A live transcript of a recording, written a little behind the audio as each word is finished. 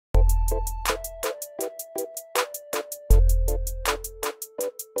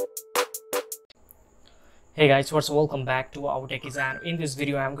Hey guys, welcome back to our Techies, and in this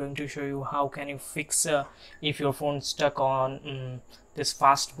video I'm going to show you how can you fix if your phone stuck on this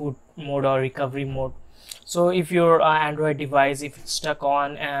fast boot mode or recovery mode. So if your Android device, if it's stuck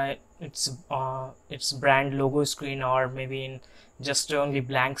on its brand logo screen, or maybe in just only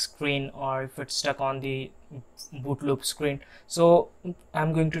blank screen, or if it's stuck on the boot loop screen, so today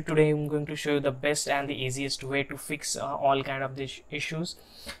I'm going to show you the best and the easiest way to fix all kind of these issues,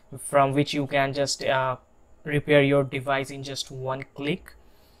 from which you can just repair your device in just one click.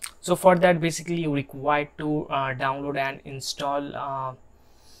 So for that, basically you require to download and install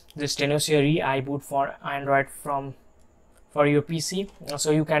this Tenosure iBoot for Android for your PC.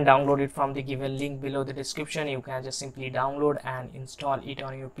 So you can download it from the given link below the description. You can just simply download and install it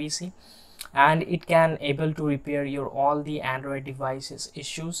on your PC, and it can able to repair your all the Android devices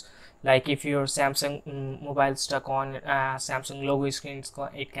issues. Like if your Samsung mobile stuck on Samsung logo screen,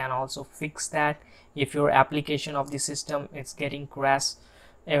 it can also fix that. If your application of the system is getting crash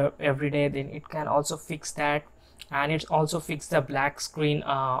every day, then it can also fix that, and it also fix the black screen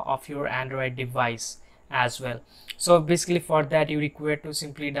of your Android device as well. So basically for that you require to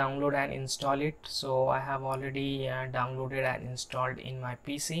simply download and install it. So I have already downloaded and installed in my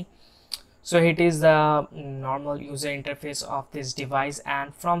PC. So it is the normal user interface of this device,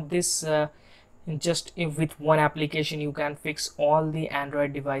 and from this with one application you can fix all the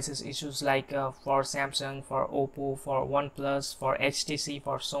Android devices issues, like for Samsung, for Oppo, for OnePlus, for HTC,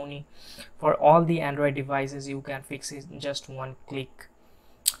 for Sony. For all the Android devices you can fix it in just one click.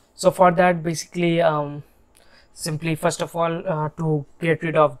 So for that, basically simply first of all, to get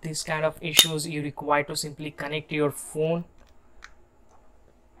rid of this kind of issues, you require to simply connect your phone.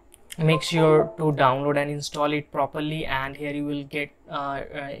 Make sure to download and install it properly, and here you will get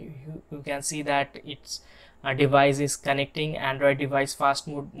you can see that its device is connecting. Android device fast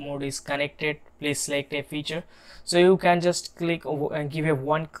mode is connected. Please select a feature. So you can just click and give a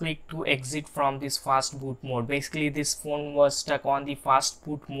one click to exit from this fast boot mode. Basically this phone was stuck on the fast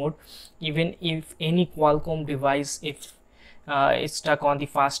boot mode. Even if any Qualcomm device, if it's stuck on the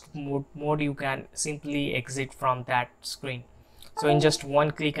fast mode, you can simply exit from that screen. So in just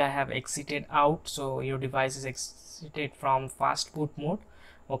one click I have exited out. So your device is exited from fast boot mode.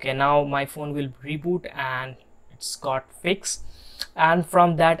 Okay, now my phone will reboot and it's got fixed. And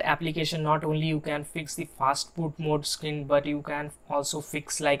from that application, not only you can fix the fast boot mode screen, but you can also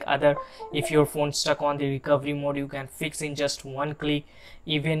fix like other, if your phone stuck on the recovery mode, you can fix in just one click.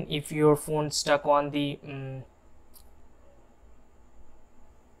 Even if your phone stuck on the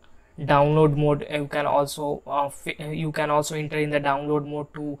download mode, you can also enter in the download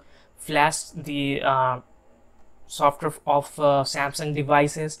mode to flash the software of Samsung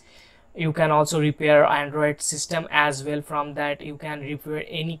devices. You can also repair Android system as well. From that you can repair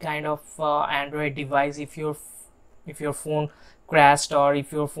any kind of Android device. If your phone crashed, or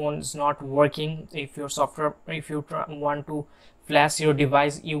if your phone is not working, if your software, if you want to flash your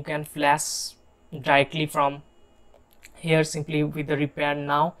device, you can flash directly from here simply with the repair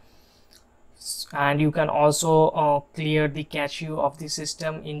now. And you can also clear the cache of the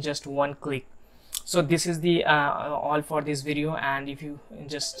system in just one click. So this is the all for this video. And if you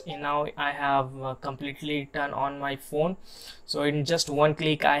just now I have completely turned on my phone, so in just one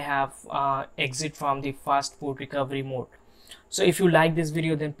click I have exit from the fast boot recovery mode. So if you like this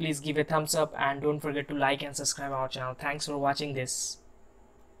video, then please give a thumbs up, and don't forget to like and subscribe our channel. Thanks for watching this.